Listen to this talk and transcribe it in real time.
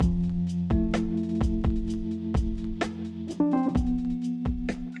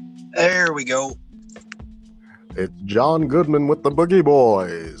There we go. It's John Goodman with the Boogie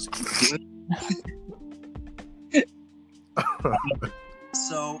Boys.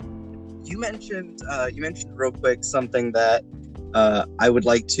 So, you mentioned real quick something that I would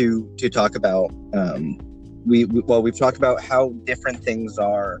like to talk about. We've talked about how different things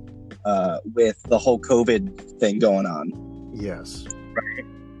are with the whole COVID thing going on. Yes.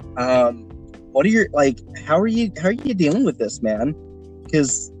 Right. What are your how are you dealing with this, man?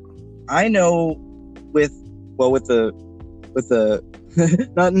 Because I know with the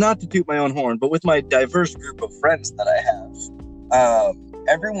not to toot my own horn, but with my diverse group of friends that I have,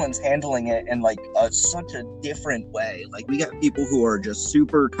 everyone's handling it in such a different way. Like, we got people who are just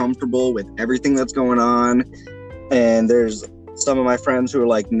super comfortable with everything that's going on, and there's some of my friends who are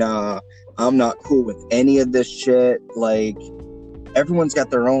like, nah, I'm not cool with any of this shit. Like, everyone's got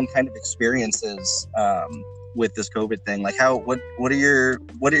their own kind of experiences with this COVID thing. Like, what are your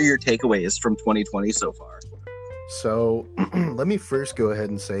takeaways from 2020 so far? So let me first go ahead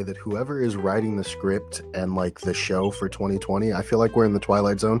and say that whoever is writing the script and the show for 2020, I feel like we're in the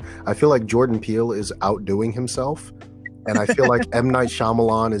Twilight Zone. I feel like Jordan Peele is outdoing himself, and I feel like M. Night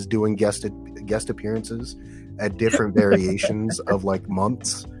Shyamalan is doing guest appearances at different variations of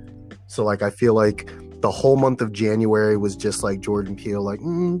months. So I feel like the whole month of January was just Jordan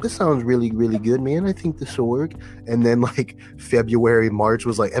Peele, this sounds really, really good, man. I think this will work. And then February, March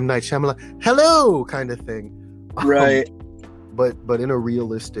was M. Night Shyamalan, hello, kind of thing. Right. But in a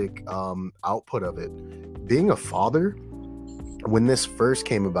realistic output of it, being a father, when this first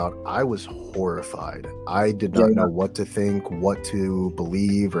came about, I was horrified. I did not know what to think, what to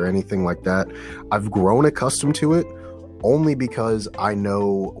believe, or anything like that. I've grown accustomed to it only because I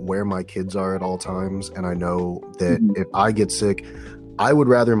know where my kids are at all times, and I know that if I get sick, I would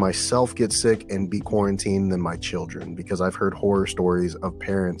rather myself get sick and be quarantined than my children, because I've heard horror stories of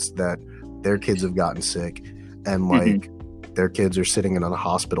parents that their kids have gotten sick and their kids are sitting in a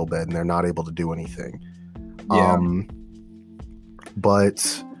hospital bed and they're not able to do anything.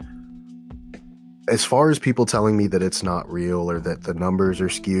 But as far as people telling me that it's not real or that the numbers are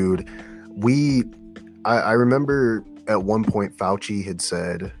skewed, I remember at one point Fauci had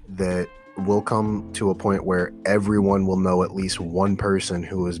said that we'll come to a point where everyone will know at least one person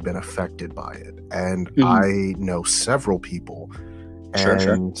who has been affected by it. And I know several people.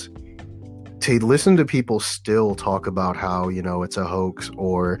 And to listen to people still talk about how, it's a hoax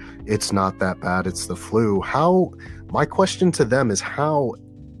or it's not that bad, it's the flu. My question to them is, how,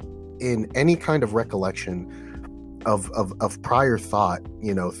 in any kind of recollection of prior thought,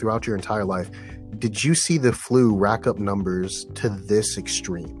 throughout your entire life, did you see the flu rack up numbers to this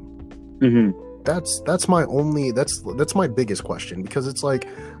extreme? That's my biggest question, because it's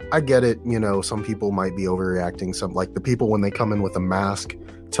I get it, some people might be overreacting. Some, the people when they come in with a mask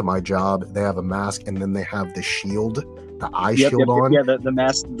to my job, they have a mask and then they have the shield, the eye shield on. Yeah,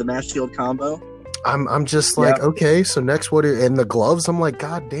 the mask shield combo. I'm just okay, so next and the gloves, I'm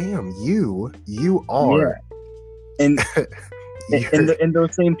god damn, you are. And and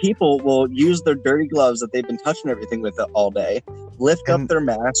those same people will use their dirty gloves that they've been touching everything with all day, lift up their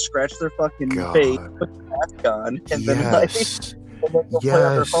mask, scratch their fucking face, put the mask on, and then play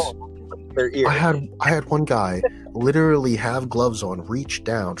on their phone. Their ear. I had one guy literally have gloves on, reach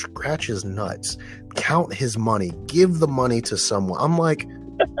down, scratch his nuts, count his money, give the money to someone. I'm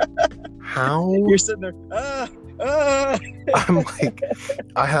how? You're sitting there. I'm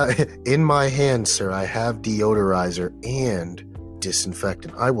I have in my hand, sir, I have deodorizer and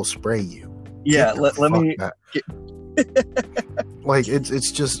disinfectant. I will spray you. Yeah, let me.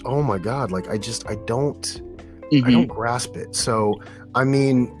 It's just, oh my god! I don't grasp it. So I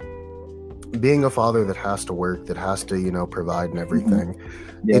mean, being a father that has to work, that has to provide and everything,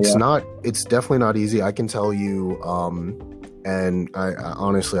 it's definitely not easy. I can tell you, and I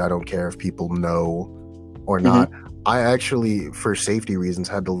honestly, I don't care if people know or not. I actually, for safety reasons,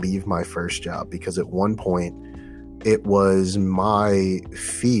 had to leave my first job, because at one point it was my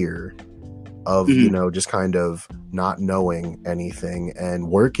fear of just kind of not knowing anything and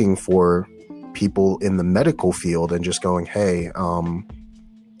working for people in the medical field and just going, hey,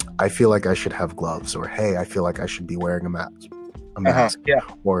 I feel like I should have gloves, or hey, I feel like I should be wearing a mask,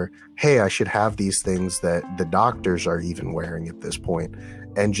 or hey, I should have these things that the doctors are even wearing at this point,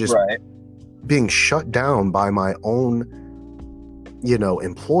 and just being shut down by my own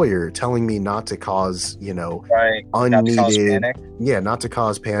employer, telling me not to cause unneeded, not to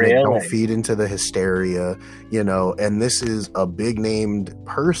cause panic, really? Don't feed into the hysteria, and this is a big named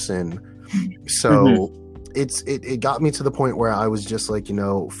person, so it got me to the point where I was just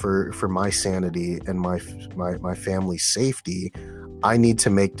for my sanity and my family's safety, I need to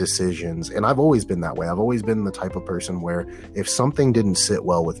make decisions. And I've always been that way. I've always been the type of person where if something didn't sit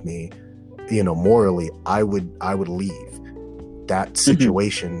well with me, morally, I would leave that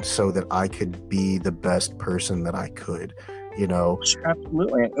situation so that I could be the best person that I could.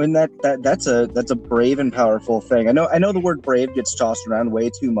 Absolutely. And that's a brave and powerful thing. I know the word brave gets tossed around way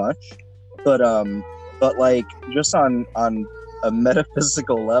too much, but like just on a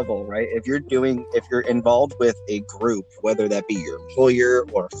metaphysical level, right? If you're involved with a group, whether that be your employer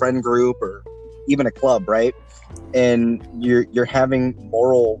or a friend group or even a club, right? And you're having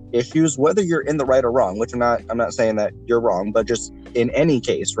moral issues, whether you're in the right or wrong, which I'm not saying that you're wrong, but just in any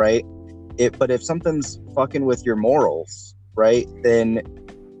case, right? But if something's fucking with your morals, right, then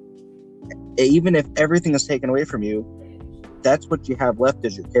even if everything is taken away from you, that's what you have left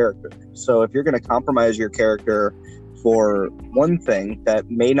is your character. So if you're going to compromise your character for one thing that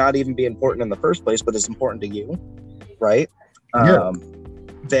may not even be important in the first place, but is important to you, right? Yeah.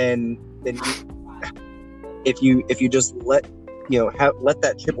 Then if you just let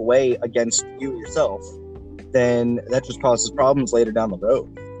that chip away against you yourself, then that just causes problems later down the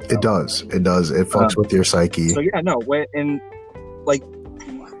road. It does. It fucks with your psyche. So yeah, no, and like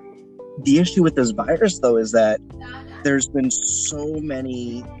the issue with this virus though is that there's been so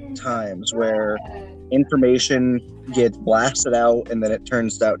many times where information gets blasted out and then it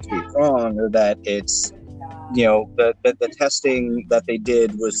turns out to be wrong, or that it's the testing that they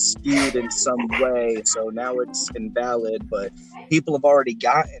did was skewed in some way, so now it's invalid, but people have already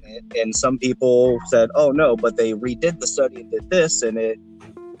gotten it, and some people said, oh no, but they redid the study and did this, and it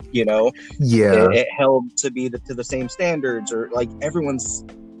it held to be to the same standards, or like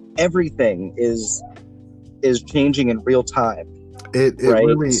everything is changing in real time. It right?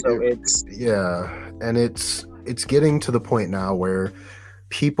 really, so and it's getting to the point now where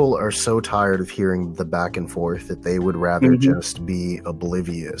people are so tired of hearing the back and forth that they would rather just be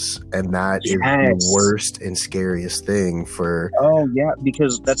oblivious, and that is the worst and scariest thing for. Oh yeah,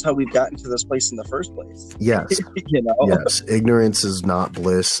 because that's how we've gotten to this place in the first place. Yes, yes, ignorance is not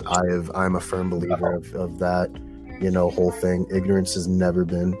bliss. I'm a firm believer of that. Whole thing. Ignorance has never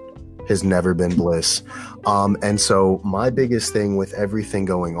been bliss. And so my biggest thing with everything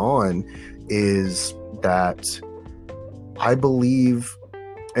going on is that I believe.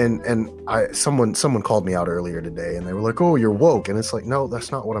 And someone called me out earlier today, and they were like, "Oh, you're woke," and it's like, no,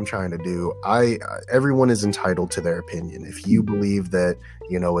 that's not what I'm trying to do. Everyone is entitled to their opinion. If you believe that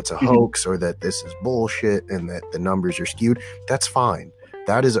it's a hoax, or that this is bullshit, and that the numbers are skewed, that's fine.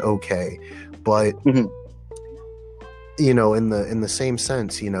 That is okay. But in the same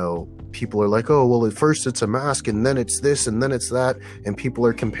sense, people are like, oh, well, at first it's a mask, and then it's this, and then it's that, and people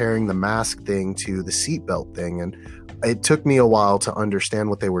are comparing the mask thing to the seatbelt thing, and it took me a while to understand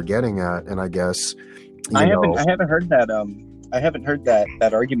what they were getting at, and I guess I haven't heard that. I haven't heard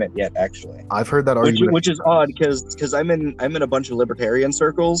that argument yet. Actually, I've heard that argument, which is odd because I'm in a bunch of libertarian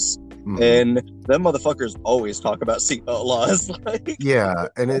circles, and them motherfuckers always talk about seatbelt laws. Yeah,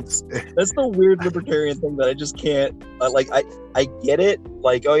 and that's the weird libertarian thing that I just can't. I get it.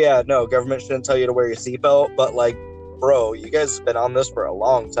 Like, oh yeah, no, government shouldn't tell you to wear your seatbelt, but like, bro, you guys have been on this for a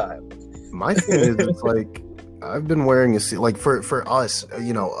long time. My thing is, it's like, I've been wearing a seat, like for us,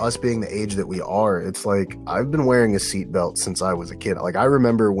 us being the age that we are, it's like I've been wearing a seatbelt since I was a kid. Like I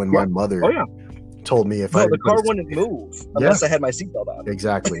remember when my mother told me if the car wouldn't move unless I had my seatbelt on.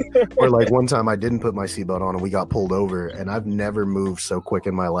 Exactly. Or like one time I didn't put my seatbelt on and we got pulled over, and I've never moved so quick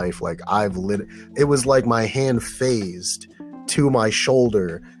in my life. Like it was like my hand phased to my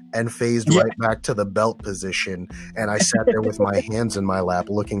shoulder and phased right back to the belt position, and I sat there with my hands in my lap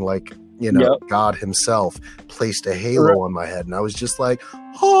looking like God himself placed a halo on my head, and I was just like,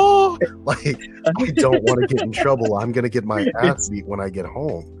 oh, like I don't want to get in trouble. I'm gonna get my ass beat when I get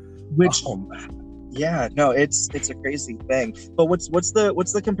home. It's a crazy thing. But what's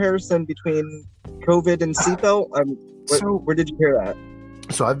the comparison between COVID and seatbelt? Where did you hear that?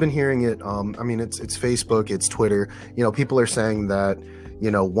 So I've been hearing it. It's Facebook, it's Twitter. People are saying that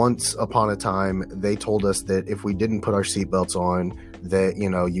once upon a time they told us that if we didn't put our seatbelts on, that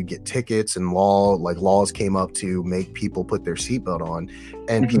you get tickets, and laws came up to make people put their seatbelt on,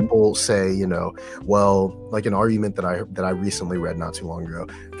 and people say, well, like an argument that I recently read not too long ago,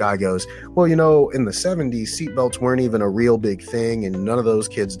 guy goes, well, in the 70s seatbelts weren't even a real big thing, and none of those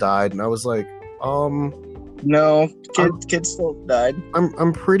kids died, and I was like, no, kids still died.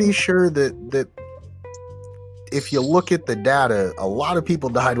 I'm pretty sure that if you look at the data, a lot of people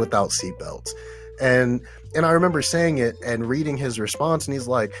died without seatbelts. And I remember saying it and reading his response, and he's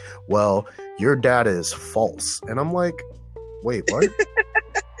like, well, your data is false. And I'm like, wait, what?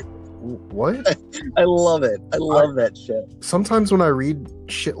 what? I love it. I love that shit. Sometimes when I read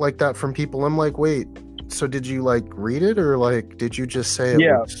shit like that from people, I'm like, wait, so did you like read it, or like did you just say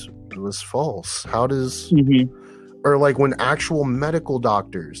it was false? How does or like when actual medical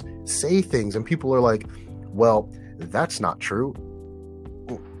doctors say things and people are like, well, that's not true.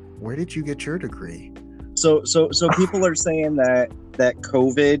 Where did you get your degree? So people are saying that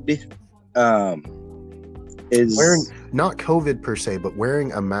COVID is wearing, not COVID per se, but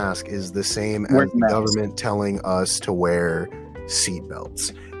wearing a mask is the same as the government telling us to wear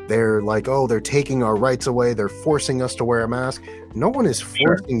seatbelts. They're like, oh, they're taking our rights away. They're forcing us to wear a mask. No one is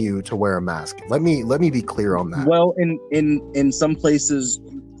forcing you to wear a mask. Let me be clear on that. Well, in some places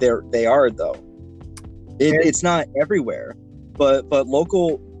they are though. It's not everywhere, but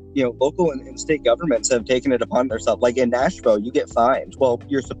local and state governments have taken it upon themselves. Like in Nashville, you get fined. Well,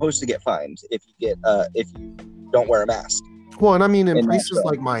 you're supposed to get fined if you don't wear a mask. Well, and I mean in places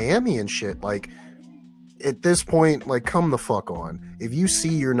Nashville, like Miami and shit, like at this point, like come the fuck on. If you see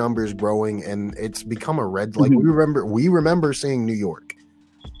your numbers growing and it's become a red, like we remember seeing New York,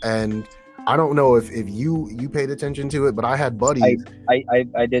 and I don't know if you paid attention to it, but I had buddies.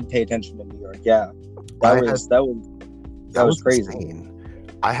 I did pay attention to New York. Yeah, that was crazy. Insane.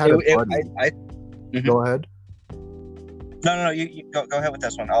 I had a buddy. Go ahead. No. You go ahead with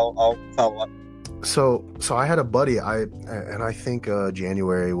this one. I'll follow up. So I had a buddy. I think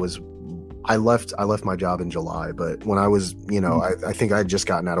January was. I left my job in July, but when I was, I think I had just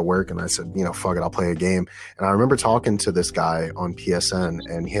gotten out of work and I said, fuck it, I'll play a game. And I remember talking to this guy on PSN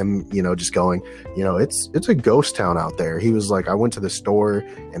and him, just going, it's a ghost town out there. He was like, I went to the store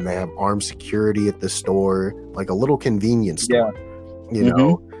and they have armed security at the store, like a little convenience store,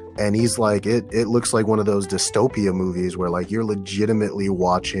 and he's like, it looks like one of those dystopia movies where like you're legitimately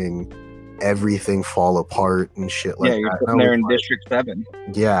watching everything fall apart and shit like that. You're sitting there in District 7.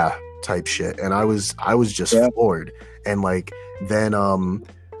 Yeah. Type shit, and I was just floored. And like then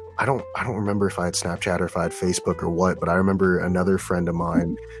I don't remember if I had Snapchat or if I had Facebook or what, but I remember another friend of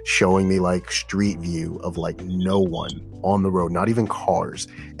mine showing me like street view of like no one on the road, not even cars.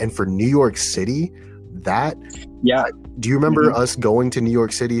 And for New York City, that do you remember us going to New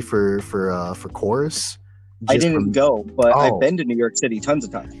York City for Chorus? I didn't go, but I've been to New York City tons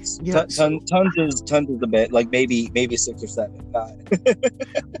of times. Yeah, tons is a bit, like maybe 6 or 7.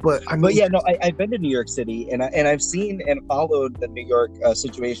 But I've been to New York City, and I've seen and followed the New York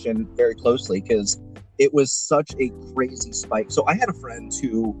situation very closely because it was such a crazy spike. So I had a friend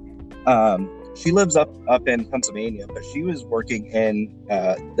who, she lives up in Pennsylvania, but she was working in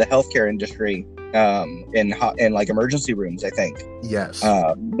the healthcare industry. In like emergency rooms, I think. Yes.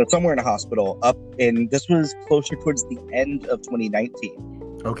 But somewhere in a hospital this was closer towards the end of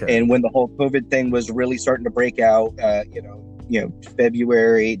 2019. Okay. And when the whole COVID thing was really starting to break out,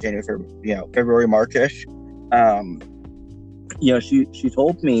 February, March-ish. She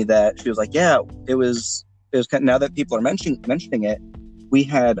told me that she was like, yeah, it was kind of, now that people are mentioning it, we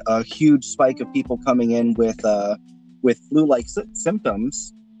had a huge spike of people coming in with flu-like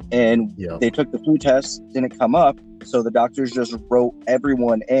symptoms. And they took the flu test, didn't come up, so the doctors just wrote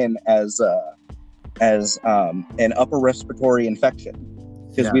everyone in as an upper respiratory infection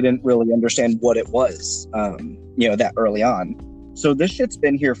because we didn't really understand what it was, that early on. So this shit's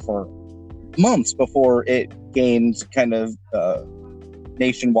been here for months before it gained kind of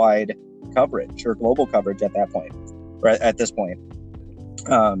nationwide coverage or global coverage at that point, right at this point.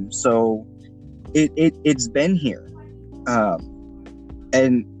 So it's been here,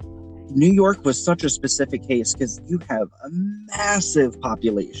 and New York was such a specific case because you have a massive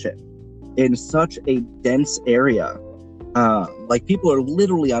population in such a dense area. Like people are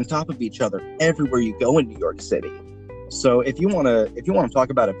literally on top of each other everywhere you go in New York City. So if you want to talk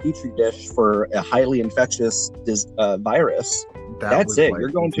about a petri dish for a highly infectious virus, that's it. You're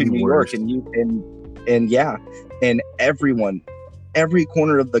going to New York, and everyone, every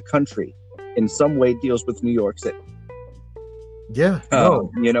corner of the country, in some way deals with New York City. Yeah,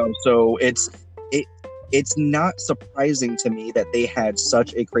 so it's not surprising to me that they had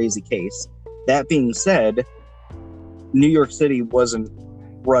such a crazy case. That being said, New York City wasn't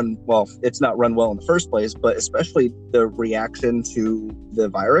run well. It's not run well in the first place, but especially the reaction to the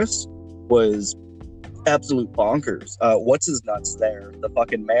virus was absolute bonkers. What's his nuts there? The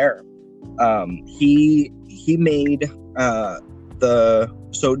fucking mayor. He made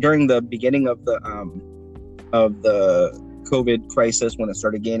so during the beginning of the COVID crisis, when it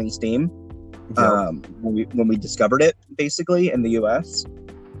started gaining steam, when we discovered it basically in the US,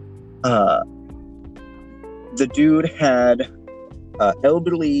 the dude had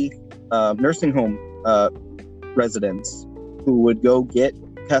elderly nursing home residents who would go get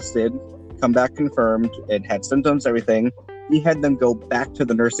tested come back confirmed and had symptoms, everything, he had them go back to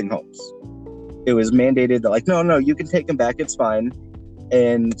the nursing homes. It was mandated that, like, no, you can take them back, it's fine.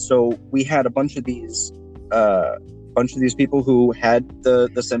 And so we had a bunch of these people who had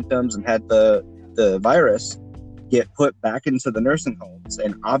the symptoms and had the virus get put back into the nursing homes,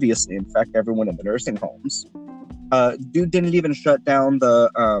 and obviously infect everyone in the nursing homes. Dude didn't even shut down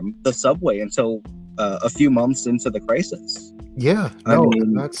the subway until a few months into the crisis. Yeah, I no,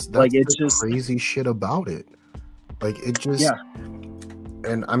 mean, that's like, it's the just crazy shit about it. Like, it just, yeah.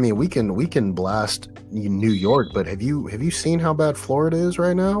 And I mean, we can blast New York, but have you seen how bad Florida is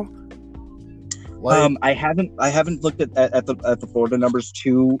right now? Like, I haven't looked at the Florida numbers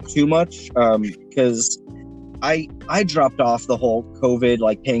too much, because I dropped off the whole COVID,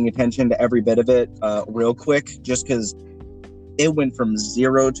 like, paying attention to every bit of it real quick, just because it went from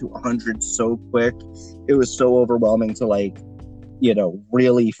 0 to 100 so quick. It was so overwhelming to, like,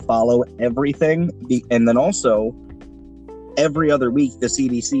 really follow everything. And then also, every other week the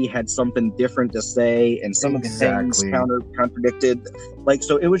CDC had something different to say, and some of the things contradicted. Like,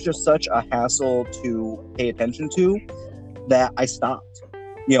 so it was just such a hassle to pay attention to that I stopped.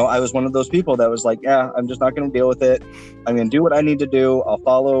 I was one of those people that was like, yeah, I'm just not going to deal with it. I'm going to do what I need to do. I'll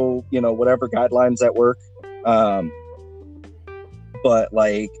follow, whatever guidelines that work. But,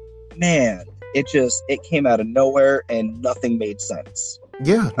 like, man, it came out of nowhere and nothing made sense.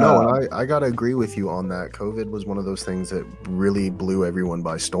 Yeah, no, I gotta agree with you on that. COVID was one of those things that really blew everyone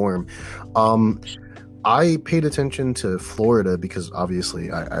by storm. I paid attention to Florida because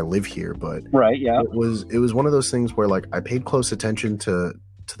obviously I live here, but right, yeah, it was one of those things where, like, I paid close attention to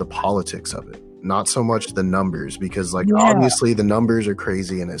the politics of it, not so much the numbers, because, like, obviously the numbers are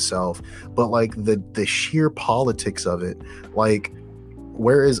crazy in itself, but, like, the sheer politics of it, like,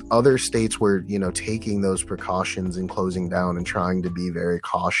 whereas other states were, taking those precautions and closing down and trying to be very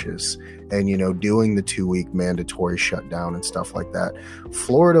cautious and, doing the 2-week mandatory shutdown and stuff like that,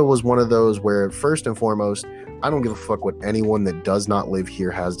 Florida was one of those where, first and foremost, I don't give a fuck what anyone that does not live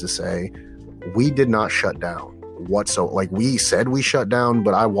here has to say. We did not shut down whatsoever. Like, we said we shut down,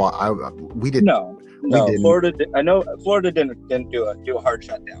 but we didn't. No, Florida. I know Florida didn't do a hard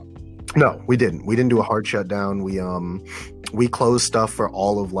shutdown. No, we didn't. We didn't do a hard shutdown. We closed stuff for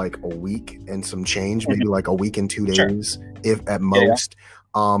all of, like, a week and some change, maybe like a week and 2 days, if at most.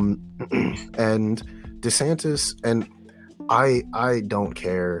 And DeSantis, and I don't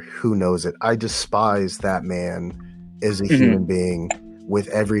care who knows it. I despise that man as a human being with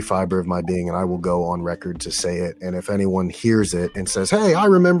every fiber of my being, and I will go on record to say it. And if anyone hears it and says, "Hey, I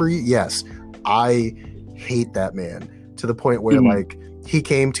remember you," yes, I hate that man to the point where, like, he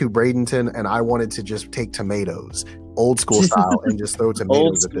came to Bradenton and I wanted to just take tomatoes, old school style, and just throw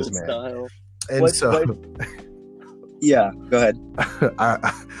tomatoes at this man. Style. And yeah, go ahead.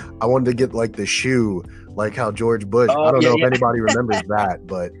 I wanted to get, like, the shoe, like how George Bush. I don't know if anybody remembers that,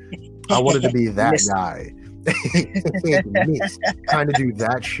 but I wanted to be that guy. Kind of do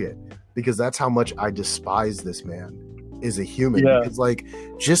that shit, because that's how much I despise this man as a human. Because, like,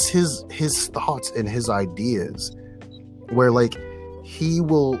 just his thoughts and his ideas, where, like, he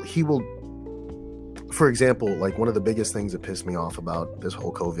will, for example, like, one of the biggest things that pissed me off about this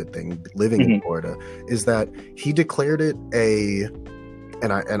whole COVID thing, living in Florida, is that he declared it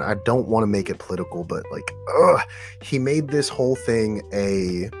and I don't want to make it political, but, like, he made this whole thing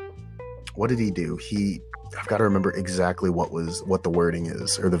what did he do? I've got to remember exactly what the wording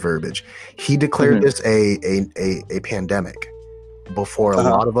is, or the verbiage. He declared this a pandemic before a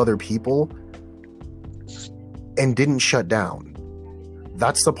lot of other people, and didn't shut down.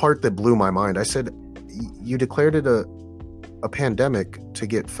 That's the part that blew my mind. I said, you declared it a pandemic to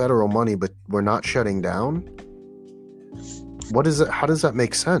get federal money, but we're not shutting down? What is it? How does that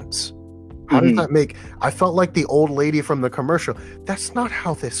make sense? How does that make... I felt like the old lady from the commercial. That's not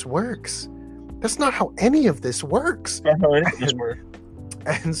how this works. That's not how any of this works.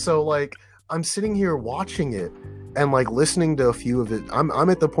 And so, like, I'm sitting here watching it and, like, listening to a few of it. I'm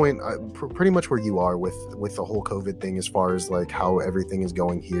at the point pretty much where you are with the whole COVID thing, as far as, like, how everything is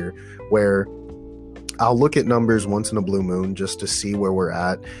going here, where I'll look at numbers once in a blue moon just to see where we're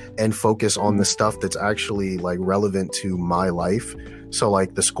at and focus on the stuff that's actually, like, relevant to my life. So,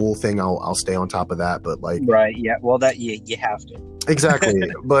 like, the school thing, I'll stay on top of that, but, like, right, yeah, well, that you have to. Exactly.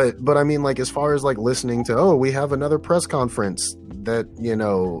 but I mean, like, as far as, like, listening to, we have another press conference that,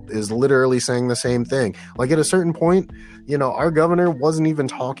 is literally saying the same thing. Like, at a certain point, our governor wasn't even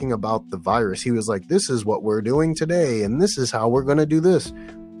talking about the virus. He was like, this is what we're doing today, and this is how we're going to do this.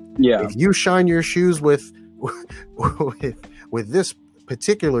 Yeah. If you shine your shoes with this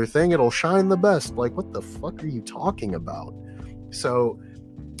particular thing, it'll shine the best. Like, what the fuck are you talking about? So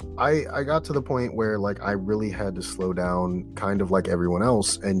I got to the point where like I really had to slow down, kind of like everyone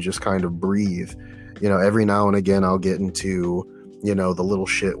else, and just kind of breathe. Every now and again I'll get into the little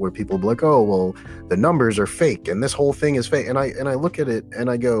shit where people be like, oh well, the numbers are fake and this whole thing is fake, and I look at it and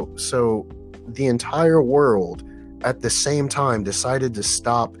I go, so the entire world at the same time decided to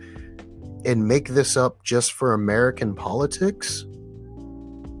stop and make this up just for American politics?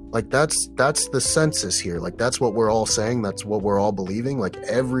 Like that's the census here. Like that's what we're all saying, that's what we're all believing. Like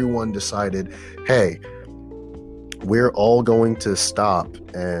everyone decided, hey, we're all going to stop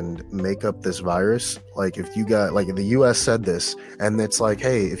and make up this virus. Like if you got, like the US said this, and it's like,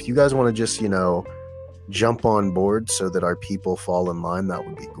 hey, if you guys want to just jump on board so that our people fall in line, that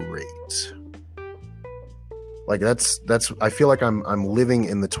would be great. Like that's I feel like I'm living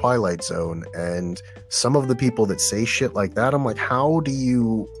in the Twilight Zone, and some of the people that say shit like that, I'm like, how do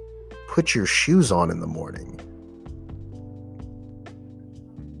you put your shoes on in the morning?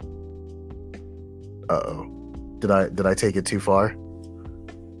 Uh-oh. Did I take it too far?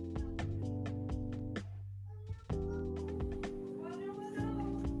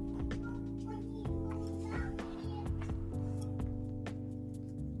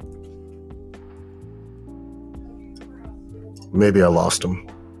 Maybe I lost him.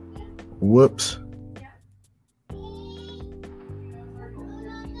 Whoops.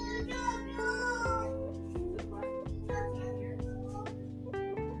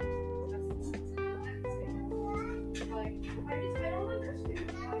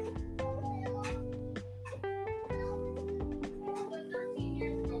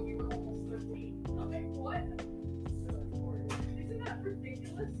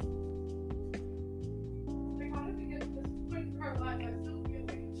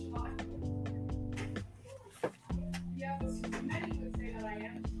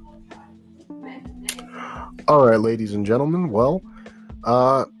 All right, ladies and gentlemen. Well,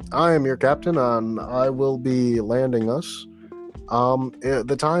 I am your captain, and I will be landing us.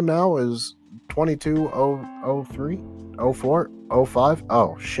 The time now is 22:03, 04, 05.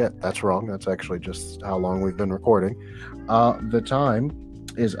 Oh shit, that's wrong. That's actually just how long we've been recording. The time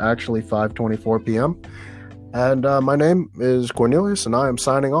is actually 5:24 p.m. And my name is Cornelius, and I am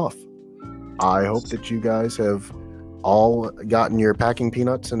signing off. I hope that you guys have all gotten your packing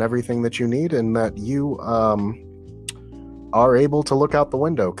peanuts and everything that you need, and that you are able to look out the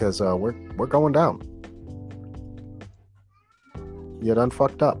window, because we're going down. You done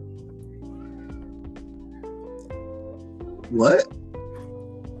fucked up. What?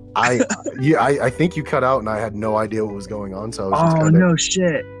 I think you cut out, and I had no idea what was going on. So I was just kinda... no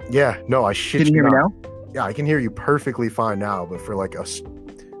shit. Yeah, no, I shit. Can you hear me now? Yeah, I can hear you perfectly fine now. But for like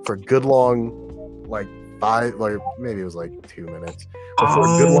for good long, like 5, like maybe it was like 2 minutes. But for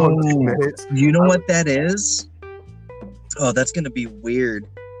a good long 2 minutes. You know what that is? Oh, that's gonna be weird.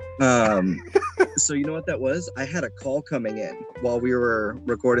 So you know what that was? I had a call coming in while we were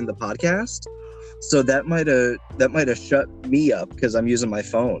recording the podcast. So that might have shut me up because I'm using my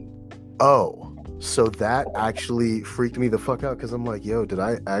phone. Oh, so that actually freaked me the fuck out, because I'm like, yo, did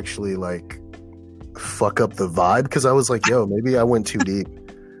I actually like fuck up the vibe? Because I was like, yo, maybe I went too deep.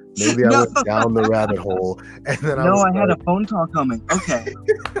 Maybe I went down the rabbit hole, and then I had a phone call coming. Okay,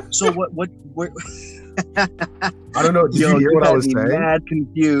 so what? I don't know. Did you hear what I was saying? Mad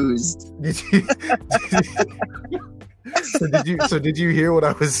confused. Did you? Did you hear what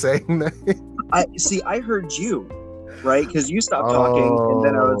I was saying? I heard you, right? Because you stopped talking, and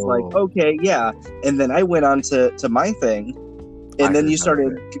then I was like, okay, yeah, and then I went on to my thing, and then you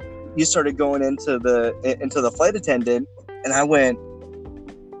started going into the flight attendant, and I went,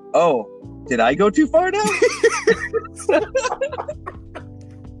 oh, did I go too far now?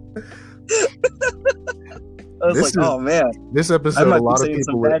 I was oh man, this episode, a lot of people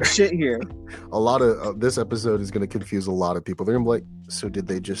some bad shit here. A lot of this episode is going to confuse a lot of people. They're going to be like, so did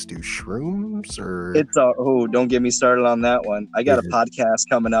they just do shrooms, or? It's don't get me started on that one. I got a podcast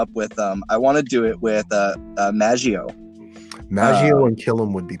coming up with I want to do it with Maggio. Maggio and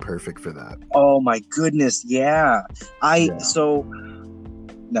Killam would be perfect for that. Oh my goodness, yeah. So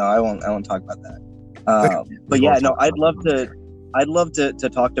no, I won't talk about that. But yeah, no, I'd love to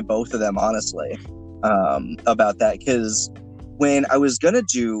talk to both of them, honestly, about that, because when I was gonna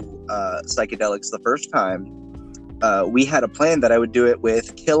do psychedelics the first time, we had a plan that I would do it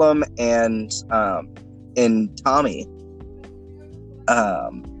with Killam and Tommy.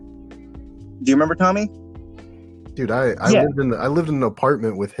 Do you remember Tommy? Dude, I lived in an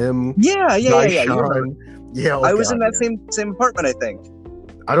apartment with him. Yeah. Yeah. I was in that same apartment, I think.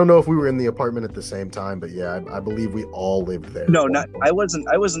 I don't know if we were in the apartment at the same time, but yeah, I believe we all lived there. No, I wasn't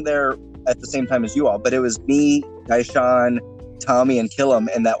there at the same time as you all, but it was me, Daishan, Tommy and kill him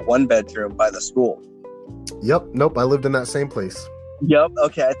in that one bedroom by the school. Yep. Nope. I lived in that same place. Yep.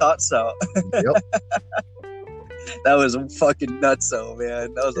 Okay, I thought so. Yep. That was fucking nutso,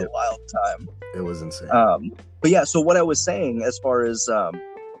 man. That was a wild time. It was insane. But yeah, so what I was saying as far as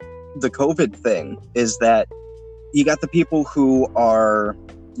the COVID thing is that you got the people who are,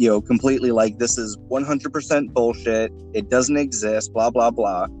 you know, completely like, this is 100% bullshit. It doesn't exist, blah, blah,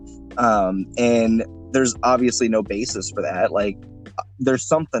 blah. And there's obviously no basis for that. Like, there's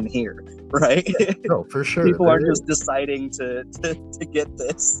something here, right? No, for sure. People are just deciding to get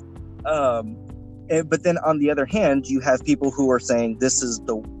this. But then on the other hand, you have people who are saying this is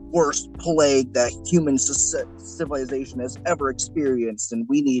the worst plague that human civilization has ever experienced, and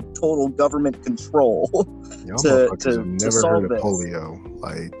we need total government control to solve this. Polio,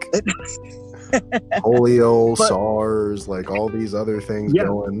 like polio, SARS, like all these other things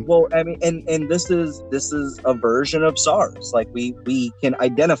going. Well, I mean, and this is a version of SARS. Like we can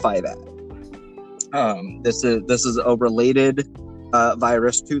identify that. This is a related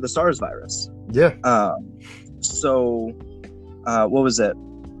virus to the SARS virus. Yeah. So, what was it?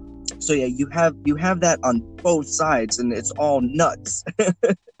 So yeah, you have that on both sides, and it's all nuts.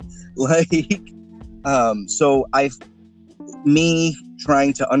 Like, so me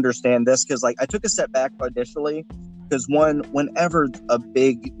trying to understand this, because like I took a step back initially, because whenever a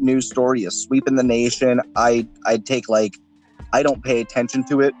big news story is sweeping the nation, I take like, I don't pay attention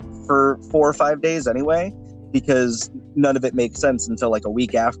to it for 4 or 5 days anyway, because none of it makes sense until like a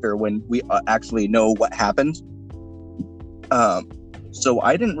week after, when we actually know what happened. So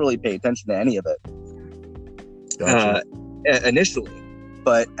I didn't really pay attention to any of it. Gotcha. Initially,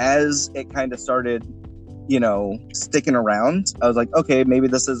 but as it kind of started, you know, sticking around, I was like, okay, maybe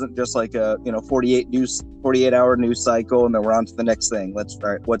this isn't just like a, you know, 48 hour news cycle, and then we're on to the next thing. Let's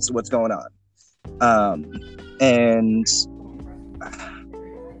start. What's going on? And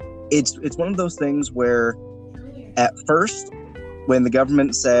it's one of those things where, at first, when the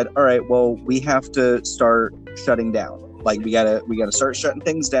government said, all right, well, we have to start shutting down, like we gotta start shutting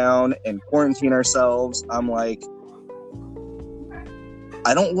things down and quarantine ourselves, I'm like,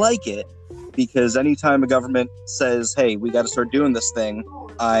 I don't like it, because anytime a government says, hey, we got to start doing this thing,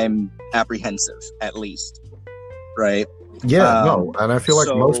 I'm apprehensive, at least, right? Yeah, no, and I feel like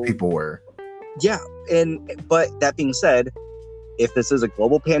most people were. Yeah, but that being said, if this is a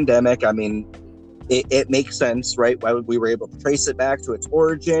global pandemic, I mean, it makes sense, right? We were able to trace it back to its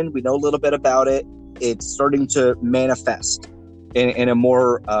origin. We know a little bit about it. It's starting to manifest in a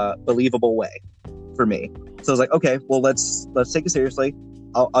more believable way for me. So I was like, okay, well, let's take it seriously.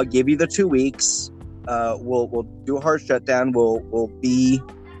 I'll give you the 2 weeks. We'll do a hard shutdown. We'll be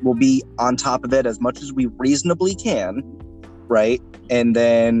on top of it as much as we reasonably can, right? And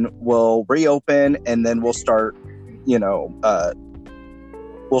then we'll reopen, and then we'll start, you know,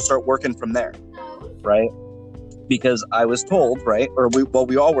 we'll start working from there, right? Because I was told, right, or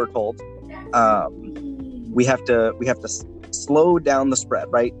we all were told, we have to slow down the spread,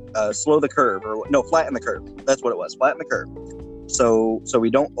 right? Slow the curve, or no, flatten the curve. That's what it was, flatten the curve. So we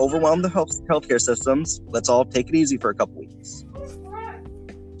don't overwhelm the healthcare systems. Let's all take it easy for a couple weeks.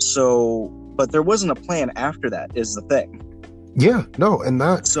 So, but there wasn't a plan after that, is the thing. Yeah, no, and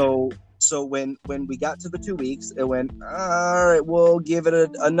that. So when we got to the 2 weeks, it went, all right, we'll give it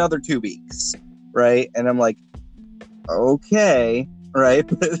another 2 weeks, right? And I'm like, okay, right?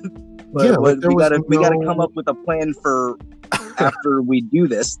 But yeah, we gotta come up with a plan for after we do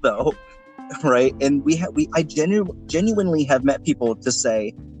this, though, right? And I genuinely have met people to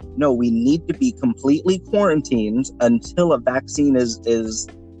say, no, we need to be completely quarantined until a vaccine is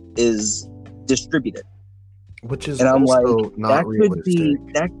distributed. Which is, and I'm also like, not that realistic.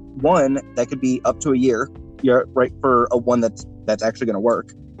 that could be up to a year, right, for a one that's actually going to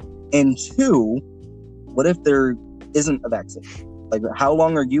work. And two, what if there isn't a vaccine? Like, how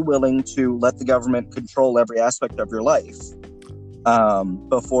long are you willing to let the government control every aspect of your life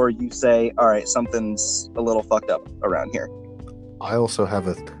before you say, all right, something's a little fucked up around here? I also have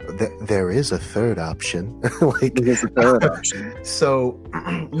there is a third option. Like, there's a third option. So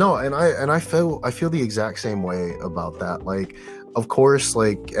no, and I feel the exact same way about that. Like, of course,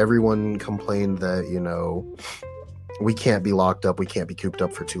 like, everyone complained that, you know, we can't be locked up, we can't be cooped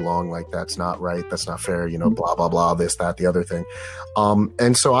up for too long. Like, that's not right, that's not fair, you know, blah blah blah, this, that, the other thing.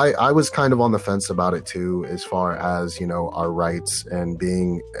 And so I was kind of on the fence about it too, as far as, you know, our rights and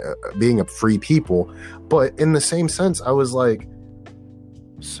being a free people. But in the same sense, I was like,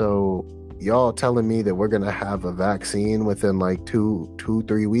 so y'all telling me that we're gonna have a vaccine within like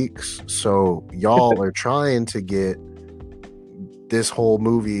 2-3 weeks? So y'all are trying to get this whole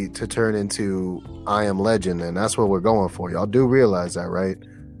movie to turn into I Am Legend, and that's what we're going for. Y'all do realize that, right?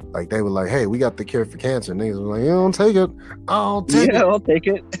 Like, they were like, hey, we got the cure for cancer. Niggas were like, you don't take it. I'll take it. I'll take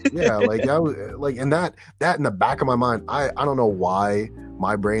it. Yeah, like, I was like, and that in the back of my mind, I don't know why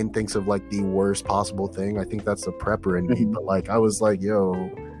my brain thinks of like the worst possible thing. I think that's the prepper in me. But like, I was like, yo,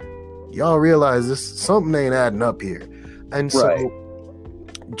 y'all realize this, something ain't adding up here. And so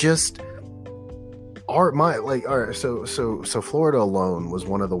just so Florida alone was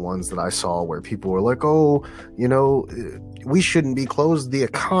one of the ones that I saw where people were like, oh, you know, we shouldn't be closed, the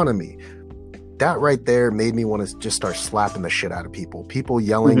economy. That right there made me want to just start slapping the shit out of people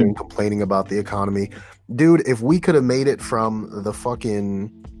yelling and complaining about the economy. Dude, if we could have made it from the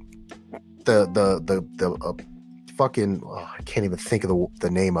fucking I can't even think of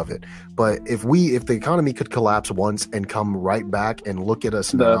the name of it, but if the economy could collapse once and come right back and look at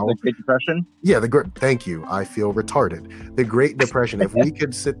us now, the Great Depression. Yeah, thank you. I feel retarded. The Great Depression. If we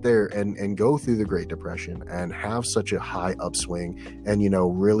could sit there and go through the Great Depression and have such a high upswing, and, you know,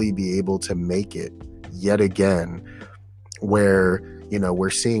 really be able to make it yet again, where, you know,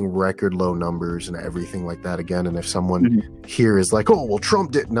 we're seeing record low numbers and everything like that again. And if someone here is like, oh, well, Trump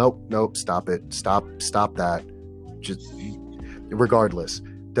did, nope, stop it, stop that. Just regardless,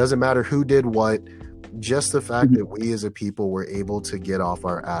 doesn't matter who did what, just the fact that we as a people were able to get off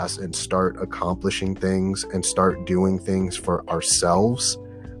our ass and start accomplishing things and start doing things for ourselves,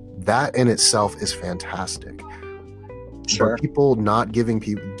 that in itself is fantastic. Sure. But people not giving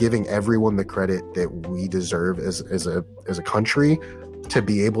everyone the credit that we deserve as a country to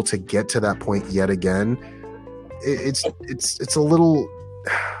be able to get to that point yet again, it's a little.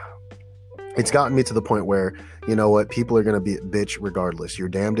 It's gotten me to the point where, you know what, people are going to be a bitch regardless. You're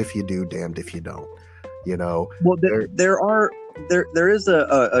damned if you do, damned if you don't. You know. Well, there is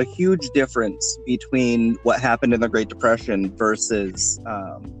a huge difference between what happened in the Great Depression versus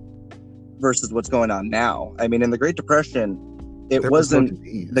what's going on now. I mean, in the Great Depression, there wasn't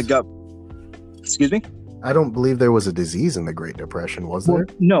Excuse me? I don't believe there was a disease in the Great Depression, was there?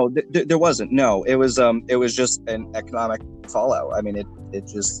 No, there wasn't. No, it was just an economic fallout. I mean, it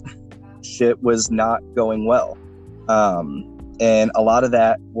just shit was not going well, and a lot of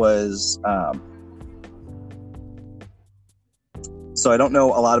that was. So I don't know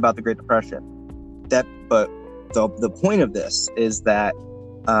a lot about the Great Depression. But the point of this is that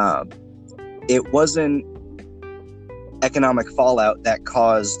it wasn't economic fallout that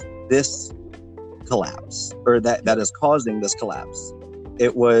caused this collapse, or that is causing this collapse.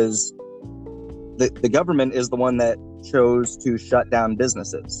 It was the government is the one that chose to shut down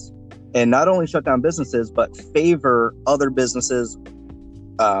businesses, and not only shut down businesses, but favor other businesses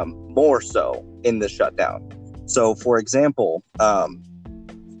more so in the shutdown. So, for example,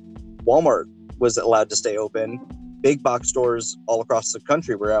 Walmart was allowed to stay open. Big box stores all across the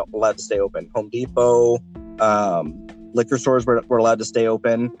country were allowed to stay open. Home Depot, liquor stores were allowed to stay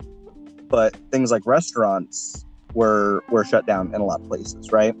open. But things like restaurants were shut down in a lot of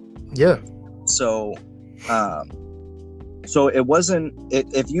places, right? Yeah. So it wasn't...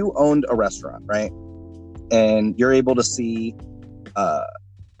 If you owned a restaurant, right, and you're able to see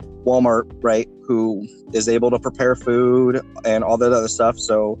Walmart, right, who is able to prepare food and all that other stuff,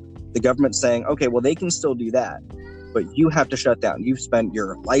 so the government's saying, okay, well, they can still do that, but you have to shut down. You've spent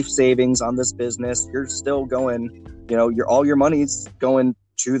your life savings on this business. You're still going, you know, all your money's going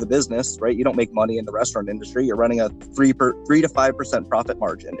to the business, right? You don't make money in the restaurant industry. You're running a 3 to 5% profit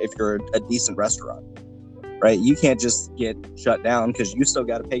margin if you're a decent restaurant, right? You can't just get shut down because you still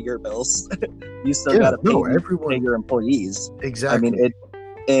got to pay your bills. You still got to pay your employees. Exactly. I mean,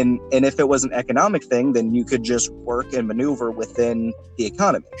 and if it was an economic thing, then you could just work and maneuver within the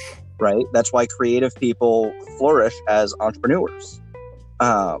economy, right? That's why creative people flourish as entrepreneurs.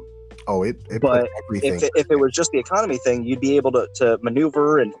 But if it was just the economy thing, you'd be able to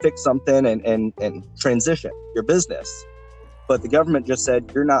maneuver and fix something and transition your business. But the government just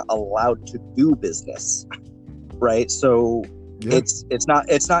said you're not allowed to do business, right? So it's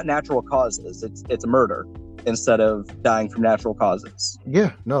not natural causes. It's a murder instead of dying from natural causes.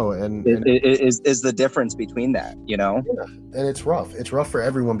 Yeah, no, and it is the difference between that, you know? Yeah, and it's rough. It's rough for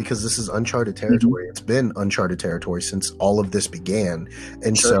everyone because this is uncharted territory. It's been uncharted territory since all of this began.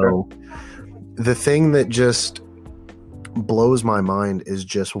 And the thing that just blows my mind is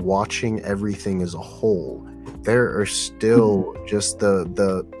just watching everything as a whole. There are still just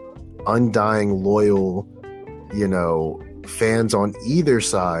the undying loyal, you know, fans on either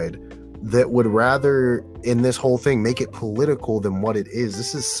side that would rather in this whole thing make it political than what it is.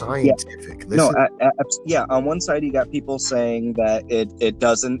 This is scientific. On one side you got people saying that it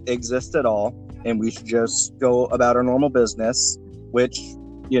doesn't exist at all and we should just go about our normal business, which,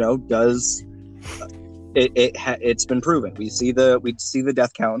 does it's been proven. We see the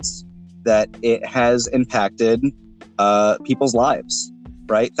death counts, that it has impacted people's lives,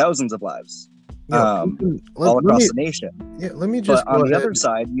 right? Thousands of lives, all across the nation. Yeah, let me just. But on the other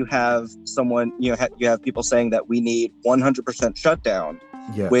side, you have you have people saying that we need 100% shutdown,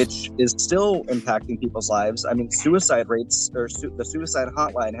 yes, which is still impacting people's lives. I mean, suicide rates, or the suicide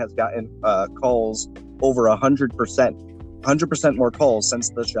hotline has gotten calls over 100% more calls since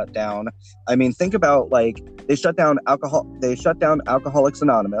the shutdown. I mean, think about, like, they shut down Alcoholics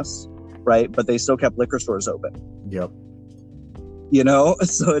Anonymous, right? But they still kept liquor stores open. Yep.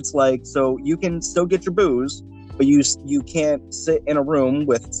 So it's like, so you can still get your booze, but you can't sit in a room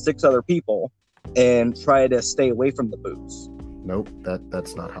with 6 other people and try to stay away from the booze. Nope,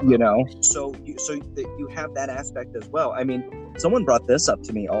 that's not how. So you have that aspect as well. I mean, someone brought this up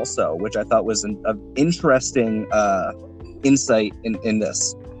to me also, which I thought was an interesting insight in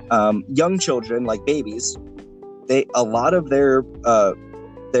this. Young children, like babies, a lot of their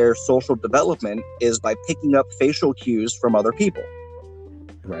social development is by picking up facial cues from other people.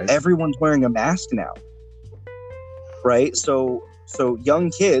 Right. Everyone's wearing a mask now, right? So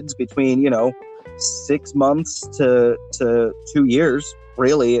young kids between 6 months to 2 years,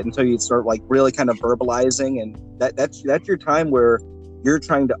 really, until you start, like, really kind of verbalizing, and that's your time where you're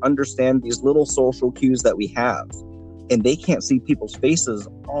trying to understand these little social cues that we have, and they can't see people's faces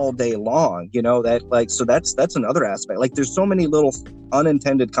all day long. That, like, so that's another aspect. Like, there's so many little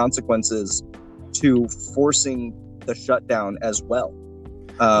unintended consequences to forcing the shutdown as well.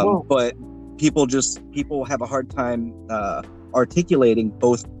 But people have a hard time articulating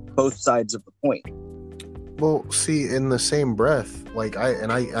both sides of the point. Well, see, in the same breath, like,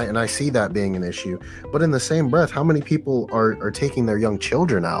 I see that being an issue, but in the same breath, how many people are taking their young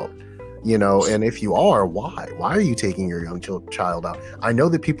children out? And if you are, why are you taking your young child out? I know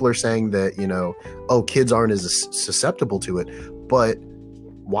that people are saying that, kids aren't as susceptible to it, but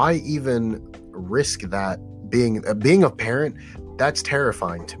why even risk that? Being a parent, that's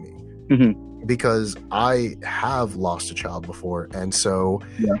terrifying to me. Mm-hmm. Because I have lost a child before, and so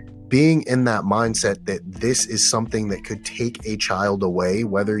yeah, being in that mindset that this is something that could take a child away,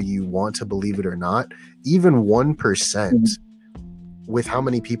 whether you want to believe it or not, even 1%, mm-hmm, with how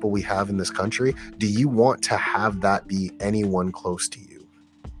many people we have in this country, do you want to have that be anyone close to you?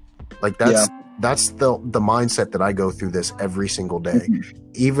 Like, that's the mindset that I go through this every single day. Mm-hmm.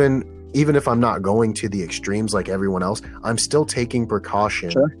 Even if I'm not going to the extremes like everyone else, I'm still taking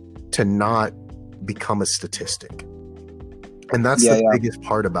precaution to not become a statistic. And that's the biggest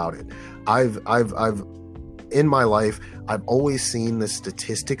part about it. I've in my life, I've always seen the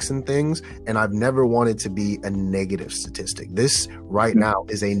statistics and things, and I've never wanted to be a negative statistic. This right now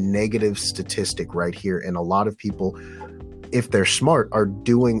is a negative statistic right here. And a lot of people, if they're smart, are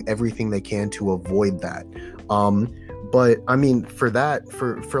doing everything they can to avoid that. But I mean, for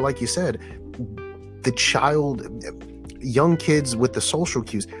like you said, young kids with the social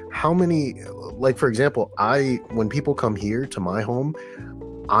cues, how many, like, for example, when people come here to my home,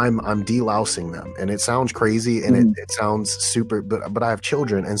 I'm delousing them, and it sounds crazy and it sounds super, but I have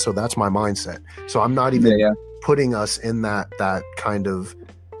children, and so that's my mindset. So I'm not even putting us in that kind of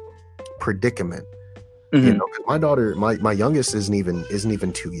predicament. Mm-hmm. My daughter, my youngest isn't even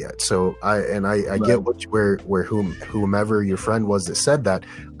 2 yet. So I get where whomever your friend was that said that,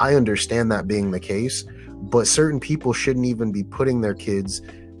 I understand that being the case, but certain people shouldn't even be putting their kids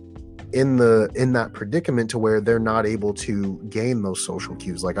in that predicament to where they're not able to gain those social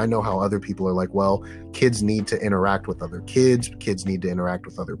cues. Like, I know how other people are like, well, kids need to interact with other kids need to interact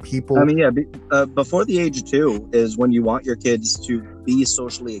with other people. I mean, before the age of 2 is when you want your kids to be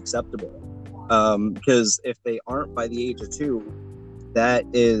socially acceptable. Because if they aren't by the age of 2, that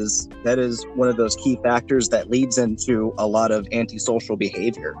is one of those key factors that leads into a lot of antisocial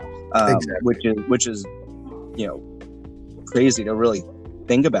behavior, exactly. which is crazy to really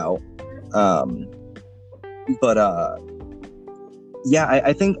think about. I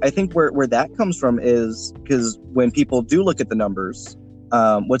think where that comes from is because when people do look at the numbers,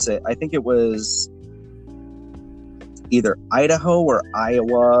 I think it was either Idaho or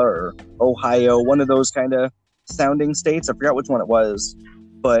Iowa or Ohio, one of those kind of sounding states. I forgot which one it was,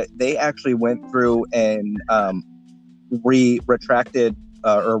 but they actually went through and retracted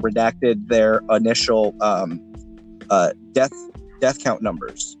or redacted their initial death count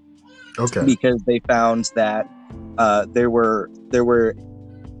numbers. Okay. Because they found that there were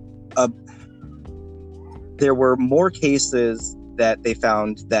more cases that they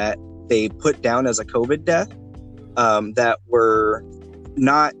found that they put down as a COVID death that were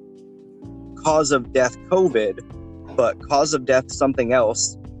not cause of death COVID, but cause of death something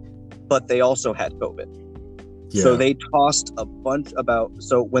else, but they also had COVID. Yeah. So they tossed a bunch about.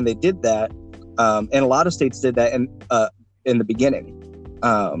 So when they did that, and a lot of states did that in the beginning,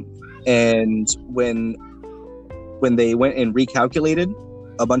 and when they went and recalculated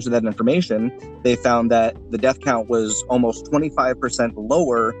a bunch of that information, they found that the death count was almost 25%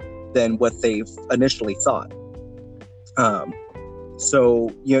 lower than what they initially thought.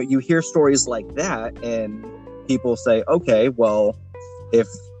 So you hear stories like that, and people say, okay, well, if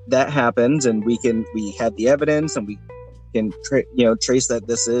that happens and we have the evidence and we can trace that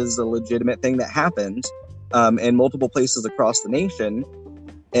this is a legitimate thing that happened in multiple places across the nation,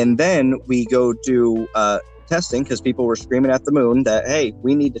 and then we go do testing, because people were screaming at the moon that, hey,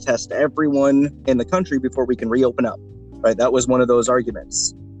 we need to test everyone in the country before we can reopen up, right? That was one of those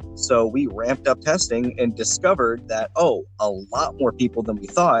arguments. So we ramped up testing and discovered that, a lot more people than we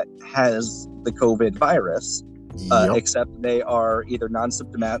thought has the COVID virus, except they are either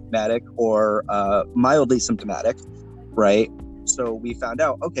non-symptomatic or mildly symptomatic, right? So we found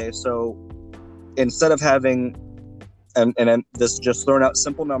out, okay, so instead of having, and this is just throwing out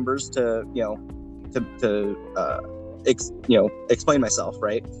simple numbers to explain myself,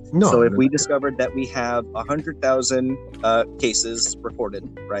 right? So if we discovered that we have 100,000 cases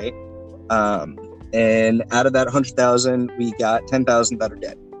recorded, right? And out of that 100,000, we got 10,000 that are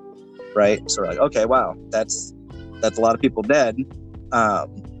dead, right? So we're like, okay, wow, that's a lot of people dead.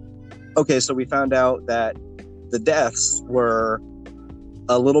 Okay, so we found out that the deaths were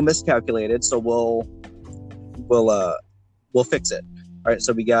a little miscalculated, so we'll fix it. All right,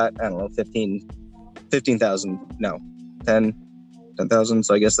 so we got, I don't know, 10,000,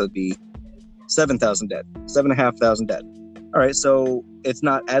 so I guess that'd be 7,000 dead, 7,500 dead. All right, so it's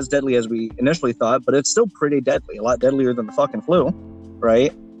not as deadly as we initially thought, but it's still pretty deadly, a lot deadlier than the fucking flu,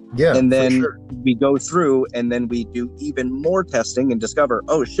 right? Yeah, and then for sure. We go through and then we do even more testing and discover,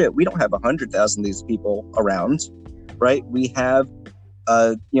 oh shit, we don't have 100,000 of these people around, right? We have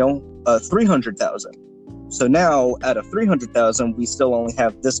 300,000. So now out of 300,000, we still only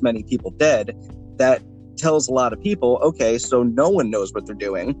have this many people dead. That tells a lot of people, okay, so no one knows what they're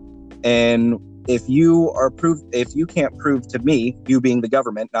doing. And if you can't prove to me, you being the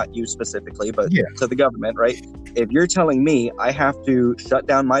government, not you specifically, but to the government, right? If you're telling me I have to shut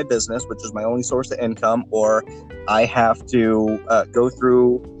down my business, which is my only source of income, or I have to go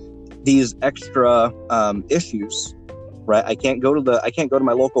through these extra issues, right? I can't go to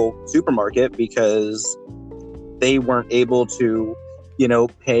my local supermarket because they weren't able to,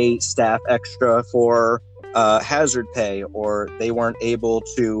 pay staff extra for hazard pay, or they weren't able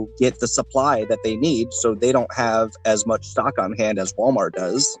to get the supply that they need, so they don't have as much stock on hand as Walmart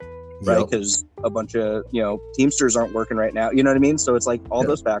does, right? Because a bunch of Teamsters aren't working right now, you know what I mean? So it's like all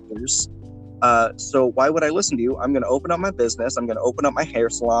those factors. So why would I listen to you? I'm going to open up my business, I'm going to open up my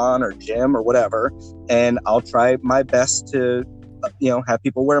hair salon or gym or whatever, and I'll try my best to have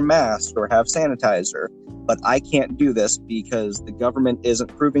people wear masks or have sanitizer, but I can't do this because the government isn't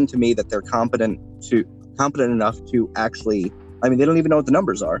proving to me that they're competent enough to actually, they don't even know what the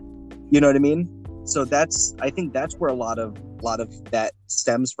numbers are. You know what I mean? So I think that's where a lot of that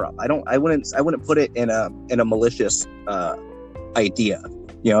stems from. I wouldn't put it in a malicious idea,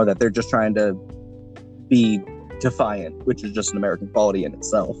 that they're just trying to be defiant, which is just an American quality in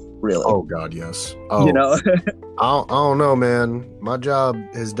itself, really. Oh God, yes. I don't know, man. My job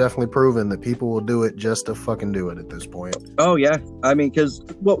has definitely proven that people will do it just to fucking do it at this point. Oh yeah, because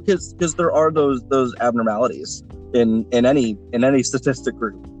there are those abnormalities in any statistic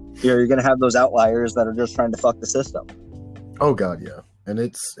group. You're gonna have those outliers that are just trying to fuck the system. Oh God, yeah, and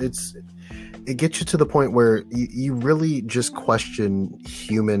it gets you to the point where you really just question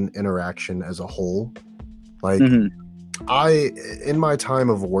human interaction as a whole. Like, in my time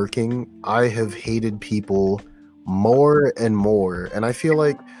of working, I have hated people more and more. And I feel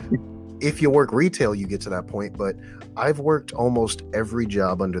like if you work retail, you get to that point. But I've worked almost every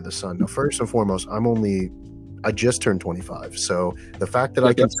job under the sun. Now, first and foremost, I just turned 25. So the fact that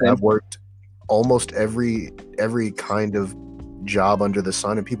I can say I've worked almost every kind of job under the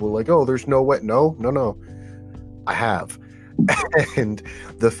sun, and people are like, oh, there's no way. No. I have. And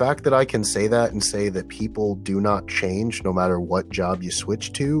the fact that I can say that and say that people do not change no matter what job you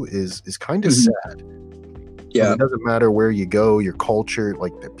switch to is kind of sad. Yeah, it doesn't matter where you go, your culture,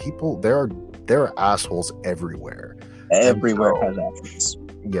 like the people, there are assholes everywhere. Everywhere has assholes.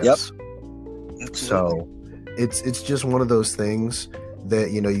 Yes. Yep. So it's just one of those things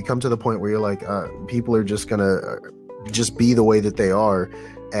that you come to the point where you're like, people are just gonna just be the way that they are.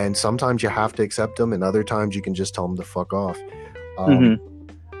 And sometimes you have to accept them, and other times you can just tell them to fuck off.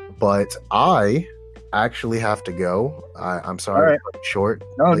 But I actually have to go. I'm All sorry right. to cut it short.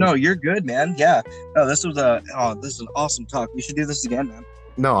 No, you're good, man. Yeah. No, this is an awesome talk. We should do this again, man.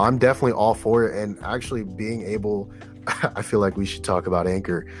 No, I'm definitely all for it. And actually being able, I feel like we should talk about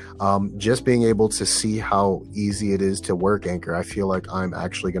Anchor. Just being able to see how easy it is to work Anchor. I feel like I'm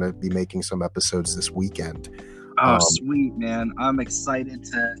actually going to be making some episodes this weekend. Oh, sweet, man. I'm excited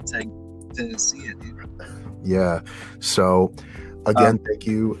to see it, dude. Yeah. So again, thank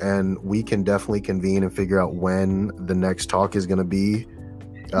you. And we can definitely convene and figure out when the next talk is going to be.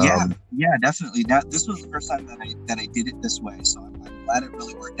 Yeah, definitely. This was the first time that I did it this way, so I'm glad it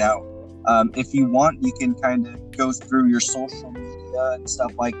really worked out. If you want, you can kind of go through your social media and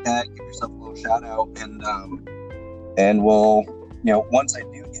stuff like that. Give yourself a little shout out, and we'll, once I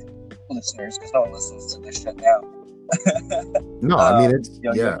do get listeners, because no one listens to this shit now. No, I mean it's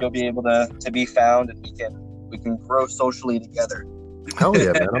you'll be able to be found, and we can grow socially together. Hell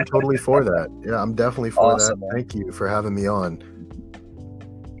yeah, man! I'm totally for that. Yeah, I'm definitely for Awesome, that. man. Thank you for having me on.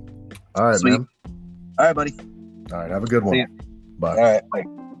 All right, Sweet. man. All right, buddy. All right, have a good one. See ya. Bye. All right.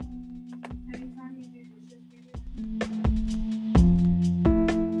 Bye.